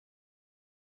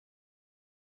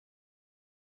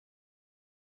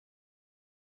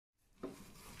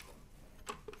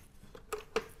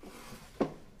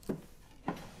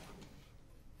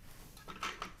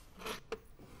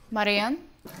Marianne?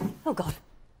 Oh, God.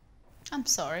 I'm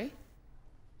sorry.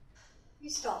 You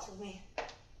startled me.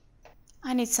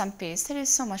 I need some peace. There is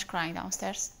so much crying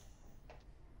downstairs.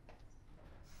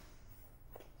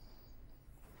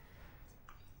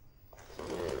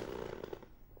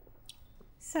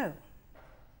 So,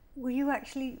 were you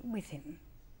actually with him?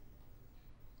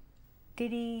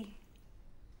 Did he...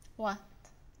 What?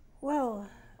 Well,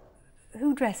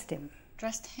 who dressed him?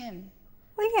 Dressed him?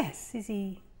 Well, yes. Is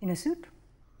he in a suit?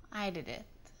 I did it.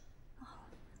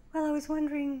 Well, I was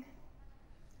wondering...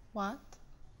 What?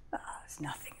 Oh, it's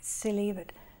nothing silly,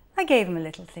 but I gave him a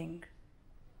little thing.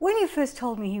 When you first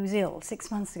told me he was ill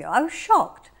 6 months ago, I was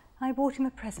shocked. I bought him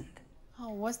a present.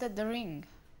 Oh, was that the ring?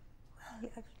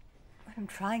 Well, what I'm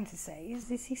trying to say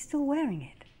is he still wearing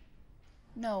it?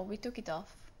 No, we took it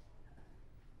off.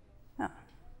 Oh.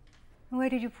 And where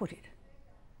did you put it?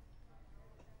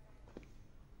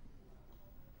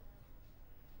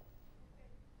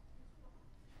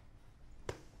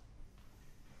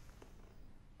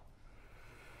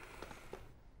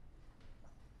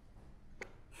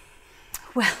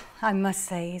 Well, I must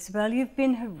say, Isabel, you've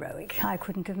been heroic. I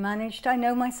couldn't have managed. I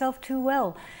know myself too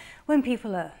well. When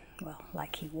people are, well,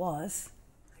 like he was,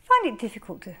 I find it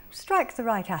difficult to strike the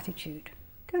right attitude.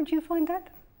 Don't you find that?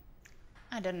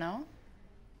 I don't know.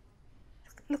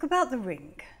 Look about the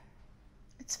ring.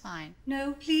 It's fine.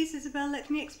 No, please, Isabel, let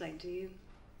me explain to you.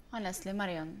 Honestly,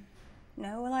 Marianne.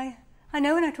 No, well, I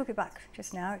know when I took it back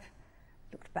just now, it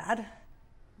looked bad.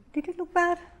 Did it look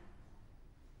bad?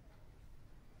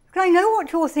 Because I know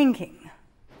what you're thinking.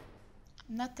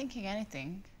 I'm not thinking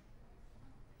anything.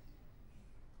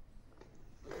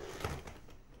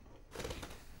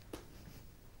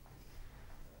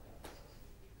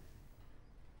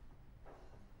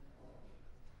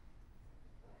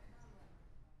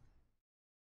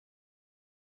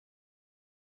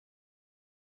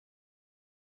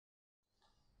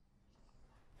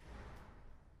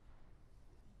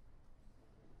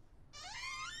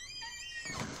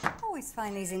 I always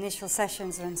find these initial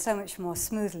sessions run so much more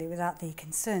smoothly without the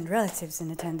concerned relatives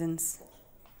in attendance.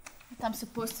 What I'm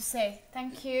supposed to say?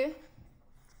 Thank you.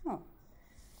 Oh,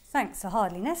 thanks are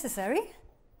hardly necessary.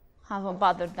 I won't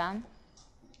bother then.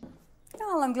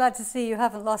 Well, I'm glad to see you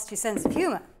haven't lost your sense of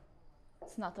humour.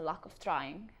 It's not a lack of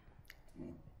trying.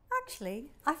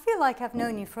 Actually, I feel like I've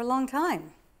known you for a long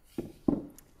time.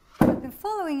 I've been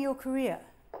following your career.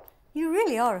 You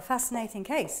really are a fascinating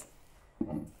case.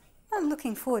 I'm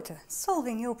looking forward to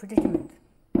solving your predicament.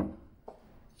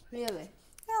 Really?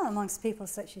 Well, amongst people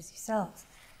such as yourselves.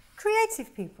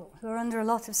 Creative people who are under a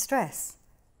lot of stress.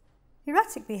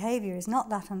 Erratic behaviour is not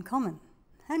that uncommon,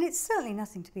 and it's certainly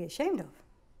nothing to be ashamed of.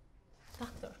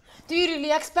 Doctor, do you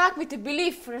really expect me to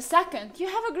believe for a second? You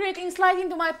have a great insight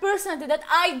into my personality that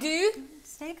I do.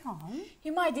 Stay calm.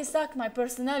 You might dissect my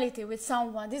personality with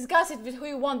someone, discuss it with who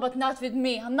you want, but not with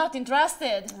me. I'm not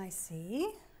interested. I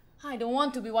see. I don't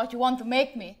want to be what you want to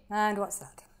make me. And what's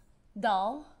that?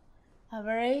 Dull,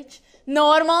 average,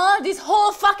 normal. This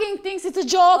whole fucking thing's it's a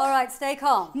joke. All right, stay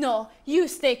calm. No, you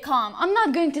stay calm. I'm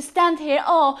not going to stand here.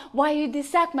 Oh, why you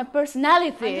dissect my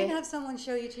personality? I did have someone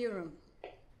show you to your room.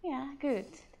 Yeah, good.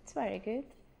 That's very good.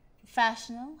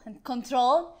 Professional and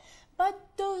controlled. But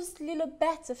those little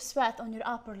beds of sweat on your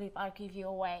upper lip I'll give you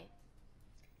away.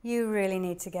 You really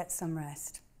need to get some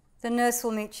rest. The nurse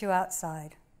will meet you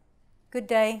outside. Good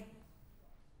day.